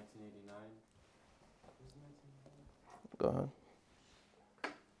about 1989. Was it 1989? Go ahead.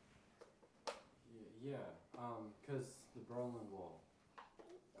 Yeah, because the Berlin Wall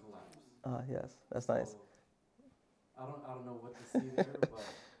collapsed. Yes, that's nice. So, I don't know what to see there, but I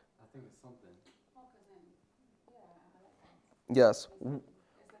think it's something. Yes. The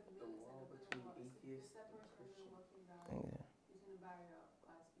wall between atheists and Christians.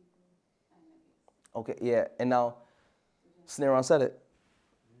 Okay, yeah, and now Snaron said it.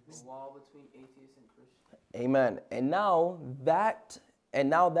 The wall between atheists and Christians. Amen. And now that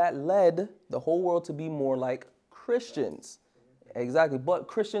led the whole world to be more like Christians. Exactly. But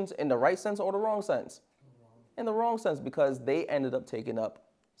Christians in the right sense or the wrong sense? In the wrong sense, because they ended up taking up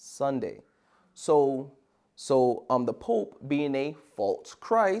Sunday. So the Pope, being a false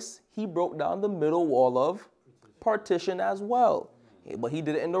Christ, he broke down the middle wall of partition as well. But he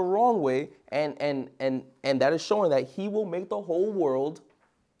did it in the wrong way, and that is showing that he will make the whole world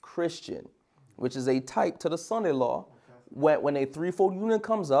Christian, which is a type to the Sunday law. When a threefold union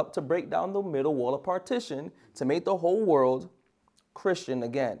comes up to break down the middle wall of partition, to make the whole world Christian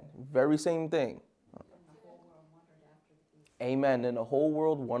again. Very same thing. Amen. And the whole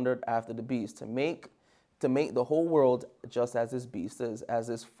world wondered after the beast, to make the whole world just as this beast is, as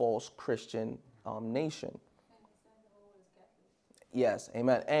this false Christian nation. Yes,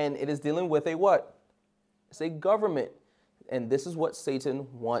 amen. And it is dealing with a what? It's a government. And this is what Satan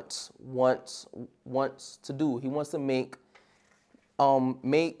wants to do. He wants to make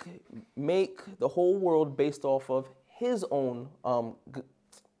the whole world based off of his own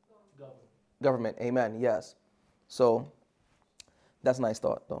Government. Amen. Yes. So that's a nice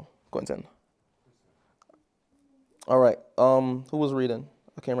thought, though. Quentin. All right. Who was reading?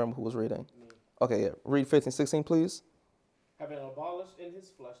 I can't remember who was reading. Me. Okay, yeah. Read 15, 16, please. Having abolished in his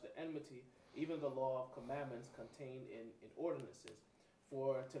flesh the enmity, even the law of commandments contained in ordinances,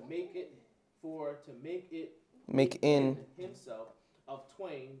 Make in. himself of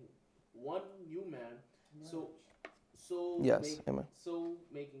twain one new man, Yes. Amen. so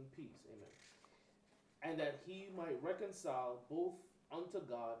making peace. Amen. And that he might reconcile both unto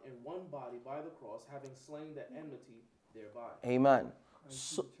God in one body by the cross, having slain the enmity thereby. Amen.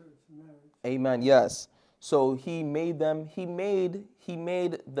 So, amen. Yes. So he made the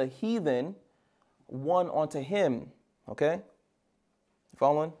heathen one unto him. Okay? You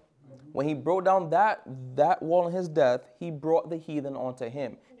following? When he broke down that wall in his death, he brought the heathen onto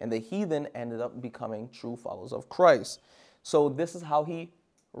him. And the heathen ended up becoming true followers of Christ. So this is how he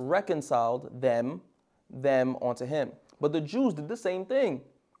reconciled them onto him. But the Jews did the same thing.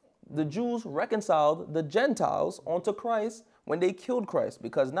 The Jews reconciled the Gentiles onto Christ when they killed Christ,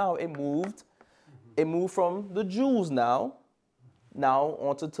 because now it moved from the Jews now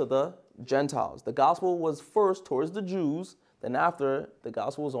onto to the Gentiles. The gospel was first towards the Jews, then after the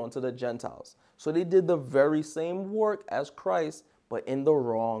gospel was onto the Gentiles. So they did the very same work as Christ, but in the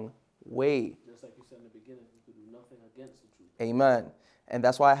wrong way. Just like you said in the beginning, you could do nothing against the truth. Amen. And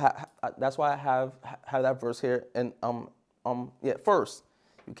that's why I have that verse here. And first,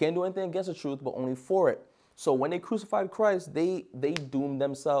 you can't do anything against the truth, but only for it. So when they crucified Christ, they doomed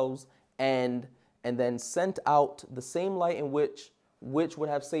themselves and then sent out the same light in which would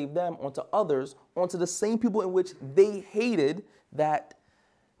have saved them onto others, onto the same people in which they hated, that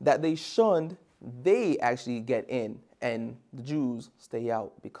they shunned. They actually get in, and the Jews stay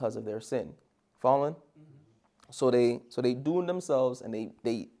out because of their sin. Following? Mm-hmm. So they doomed themselves, and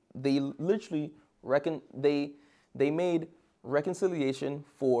they literally they made reconciliation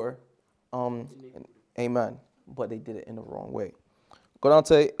for amen, but they did it in the wrong way. Go down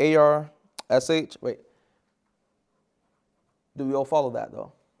to ARSH. Wait. Do we all follow that,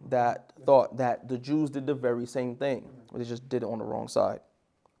 though? That thought that the Jews did the very same thing. They just did it on the wrong side.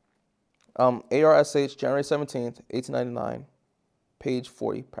 ARSH, January 17th, 1899, page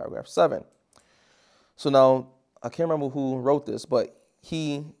 40, paragraph 7. So now, I can't remember who wrote this, but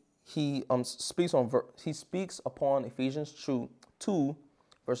he speaks upon Ephesians 2,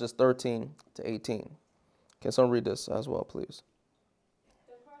 verses 13 to 18. Can someone read this as well, please?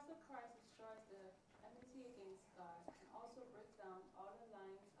 The cross of Christ destroys the enmity against God and also breaks down all the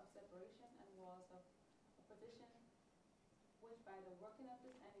lines of separation and walls of opposition, which by the working of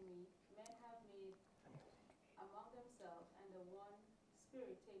this enemy men have made among themselves, and the one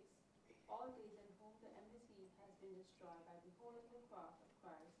Spirit takes all these in whom the enmity has been destroyed by beholding the cross of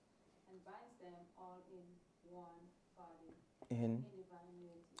Christ, and binds them all in one body in divine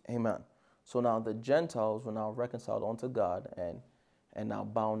unity. Amen. So now the Gentiles were now reconciled unto God and now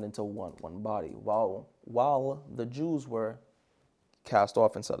bound into one body, while the Jews were cast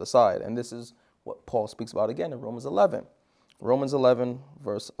off and set aside. And this is what Paul speaks about again in Romans 11. Romans 11,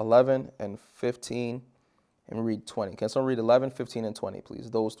 verse 11 and 15, and read 20. Can someone read 11, 15, and 20,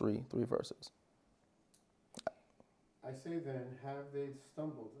 please? Those three verses. I say then, have they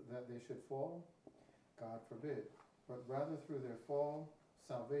stumbled that they should fall? God forbid. But rather through their fall,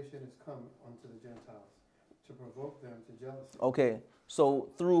 salvation is come unto the Gentiles, to provoke them to jealousy. Okay, so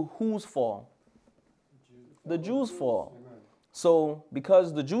through whose fall? The Jews' fall. Amen. So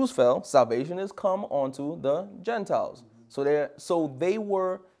because the Jews fell, salvation has come onto the Gentiles.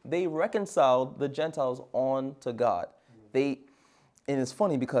 Mm-hmm. They reconciled the Gentiles on to God. Mm-hmm. And it's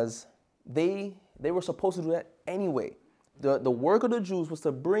funny because they were supposed to do that anyway. The work of the Jews was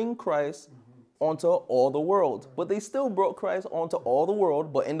to bring Christ onto all the world, but they still brought Christ onto all the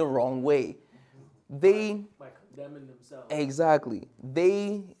world, but in the wrong way. By condemning themselves. Exactly.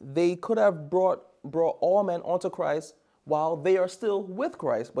 They could have brought all men onto Christ while they are still with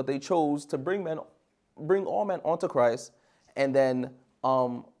Christ, but they chose to bring all men onto Christ, and then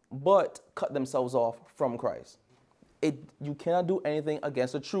but cut themselves off from Christ. You cannot do anything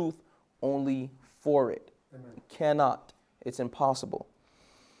against the truth, only for it. Amen. You cannot. It's impossible.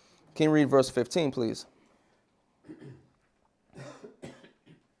 Can you read verse 15, please?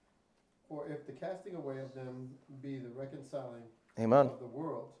 For if the casting away of them be the reconciling Amen. of the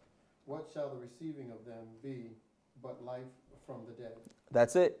world, what shall the receiving of them be but life from the dead?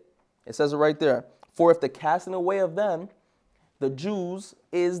 That's it. It says it right there. For if the casting away of them, the Jews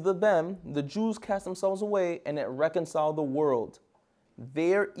is the Jews cast themselves away, and it reconciled the world.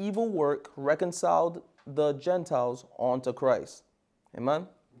 Their evil work reconciled the Gentiles onto Christ. Amen?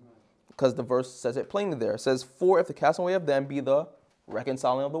 because the verse says it plainly there. It says, for if the casting away of them be the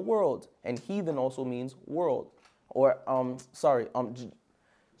reconciling of the world. And heathen also means world. Or,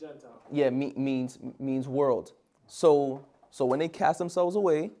 Gentile. yeah, means world. So when they cast themselves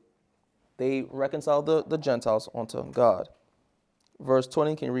away, they reconcile the Gentiles unto God. Verse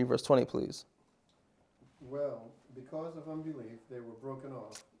 20, can you read verse 20, please? Well, because of unbelief, they were broken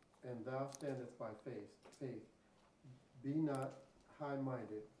off, and thou standest by faith. Be not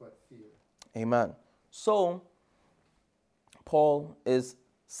high-minded, but fear. Amen. So, Paul is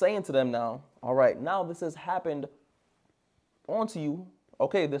saying to them now, all right, now this has happened onto you.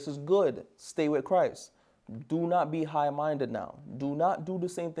 Okay, this is good. Stay with Christ. Do not be high-minded now. Do not do the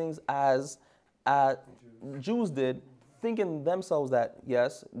same things as Jews did, thinking themselves that,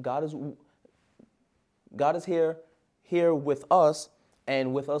 yes, God is here with us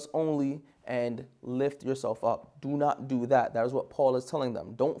and with us only, and lift yourself up. Do not do that. That is what Paul is telling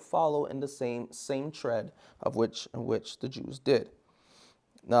them. Don't follow in the same tread of which the Jews did.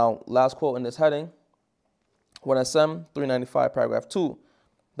 Now, last quote in this heading, 1 SM 395, paragraph 2,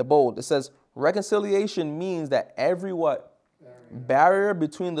 the bold. It says, reconciliation means that every what? Barrier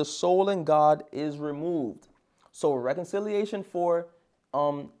between the soul and God is removed. So reconciliation for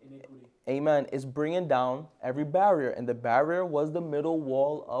Iniquity. amen, is bringing down every barrier. And the barrier was the middle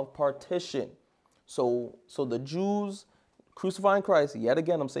wall of partition. So the Jews crucifying Christ, yet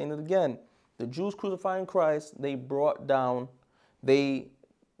again, I'm saying it again, the Jews crucifying Christ, they brought down that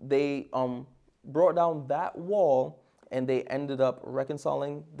wall, and they ended up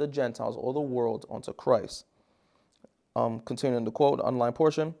reconciling the Gentiles or the world unto Christ. Continuing the quote, the underlined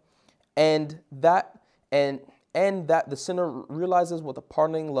portion, and that the sinner realizes what the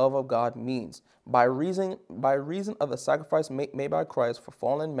pardoning love of God means. By reason of the sacrifice made by Christ for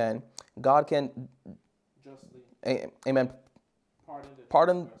fallen men, God can Justly. Amen.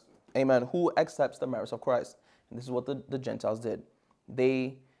 Pardon. Amen. Who accepts the merits of Christ? And this is what the Gentiles did.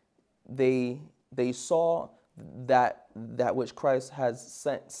 They saw that which Christ has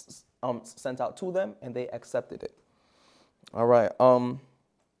sent out to them, and they accepted it. All right.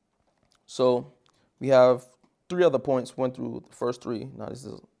 So we have 3 other points. Went through the first 3. Now this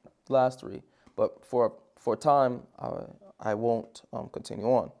is the last 3. But for time, I won't continue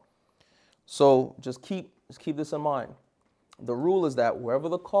on. So just keep this in mind. The rule is that wherever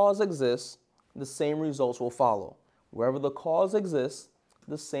the cause exists, the same results will follow. Wherever the cause exists,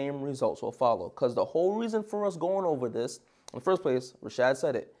 the same results will follow. Because the whole reason for us going over this, in the first place, Rashad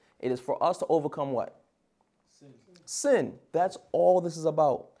said it, it is for us to overcome what? Sin. That's all this is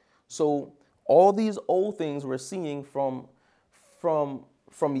about. So all these old things we're seeing from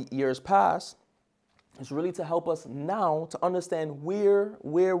years past is really to help us now to understand where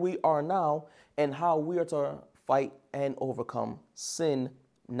we are now and how we are to fight and overcome sin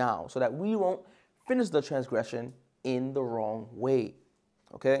now, so that we won't finish the transgression in the wrong way.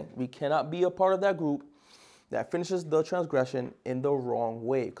 Okay? We cannot be a part of that group that finishes the transgression in the wrong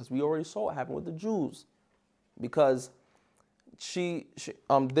way, because we already saw what happened with the Jews. Because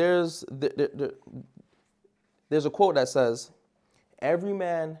there's a quote that says, every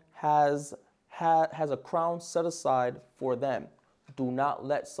man has a crown set aside for them. Do not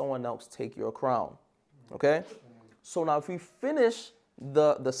let someone else take your crown. Okay? So now if we finish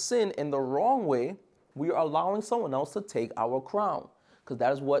the sin in the wrong way, we are allowing someone else to take our crown. Because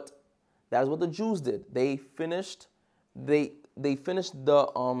that is what the Jews did. They finished the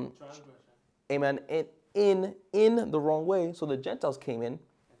amen, in the wrong way. So the Gentiles came in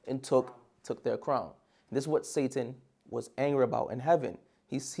and took their crown. This is what Satan was angry about in heaven.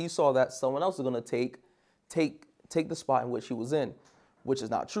 He saw that someone else was going to take the spot in which he was in, which is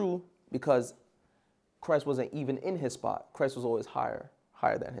not true, because Christ wasn't even in his spot. Christ was always higher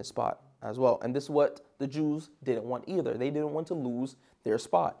than his spot as well. And this is what the Jews didn't want either. They didn't want to lose their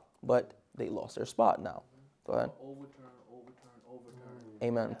spot, but they lost their spot now. Go ahead. Overturn.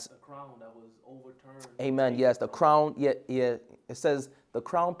 Amen. That's the crown that was overturned. Amen. Yes, the crown. Yeah. It says the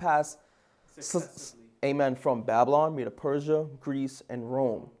crown passed Successively. Amen. From Babylon, Medo Persia, Greece, and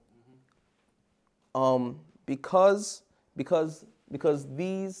Rome. Because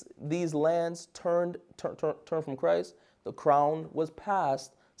these lands turned from Christ, the crown was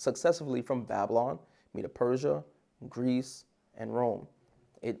passed successively from Babylon, Medo Persia, Greece, and Rome.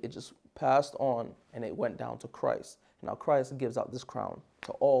 It just passed on, and it went down to Christ. Now Christ gives out this crown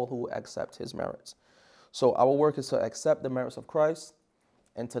to all who accept his merits. So our work is to accept the merits of Christ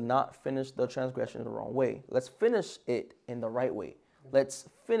and to not finish the transgression the wrong way. Let's finish it in the right way. Let's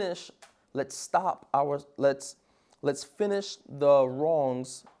finish the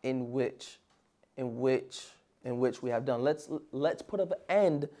wrongs in which we have done. Let's put an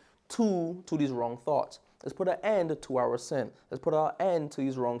end to these wrong thoughts. Let's put an end to our sin. Let's put an end to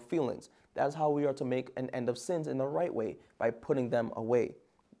these wrong feelings. That's how we are to make an end of sins in the right way, by putting them away.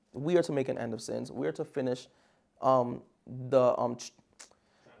 We are to make an end of sins. We are to finish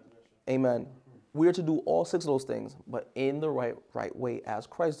amen. We are to do all 6 of those things, but in the right way, as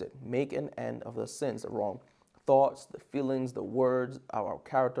Christ did. Make an end of the sins, the wrong thoughts, the feelings, the words, our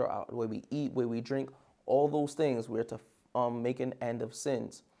character, the way we eat, way we drink, all those things. We are to make an end of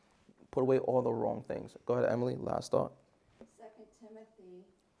sins. Put away all the wrong things. Go ahead, Emily. Last thought. 2 Timothy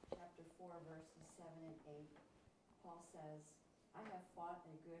chapter 4, verses 7 and 8, Paul says, I have fought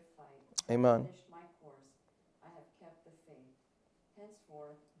a good fight. Amen. Finished my course. I have kept the faith.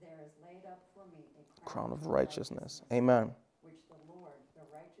 Henceforth, there is laid up for me a Crown of righteousness. Amen. Which the Lord, the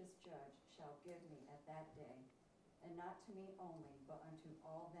righteous judge, shall give me at that day, and not to me only, but unto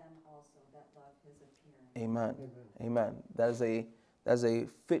all them also that love his appearing. Amen. Amen. That's a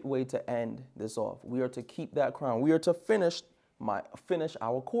fit way to end this off. We are to keep that crown. We are to finish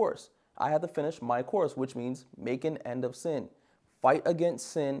our course. I had to finish my course, which means make an end of sin. Fight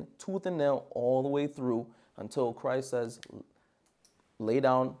against sin tooth and nail all the way through until Christ says, lay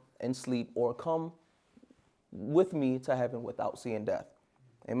down and sleep, or come with me to heaven without seeing death.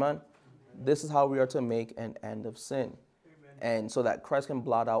 Amen. This is how we are to make an end of sin. Amen. And so that Christ can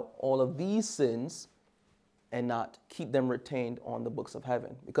blot out all of these sins and not keep them retained on the books of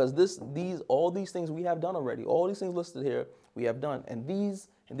heaven. Because all these things we have done already. All these things listed here we have done. And these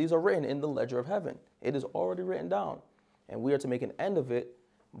are written in the ledger of heaven. It is already written down. And we are to make an end of it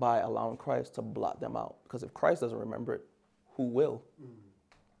by allowing Christ to blot them out. Because if Christ doesn't remember it, who will?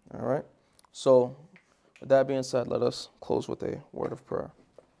 All right. So with that being said, let us close with a word of prayer.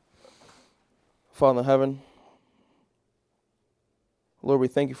 Father in heaven, Lord, we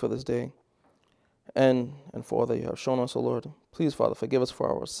thank you for this day and for all that you have shown us, O Lord. Please, Father, forgive us for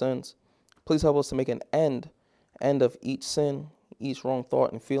our sins. Please help us to make an end of each sin, each wrong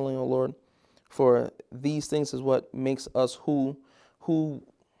thought and feeling, O Lord. For these things is what makes us who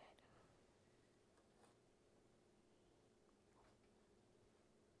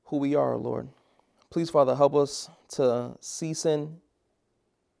we are, Lord. Please, Father, help us to see sin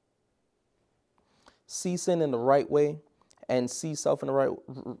in the right way, and see self in the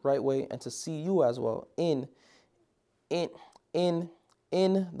right way, and to see you as well in the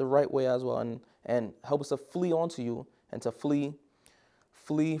right way as well, and help us to flee onto you, and to flee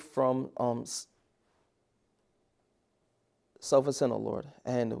from self and sin, O Lord.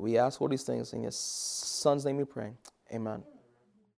 And we ask all these things in your Son's name we pray. Amen.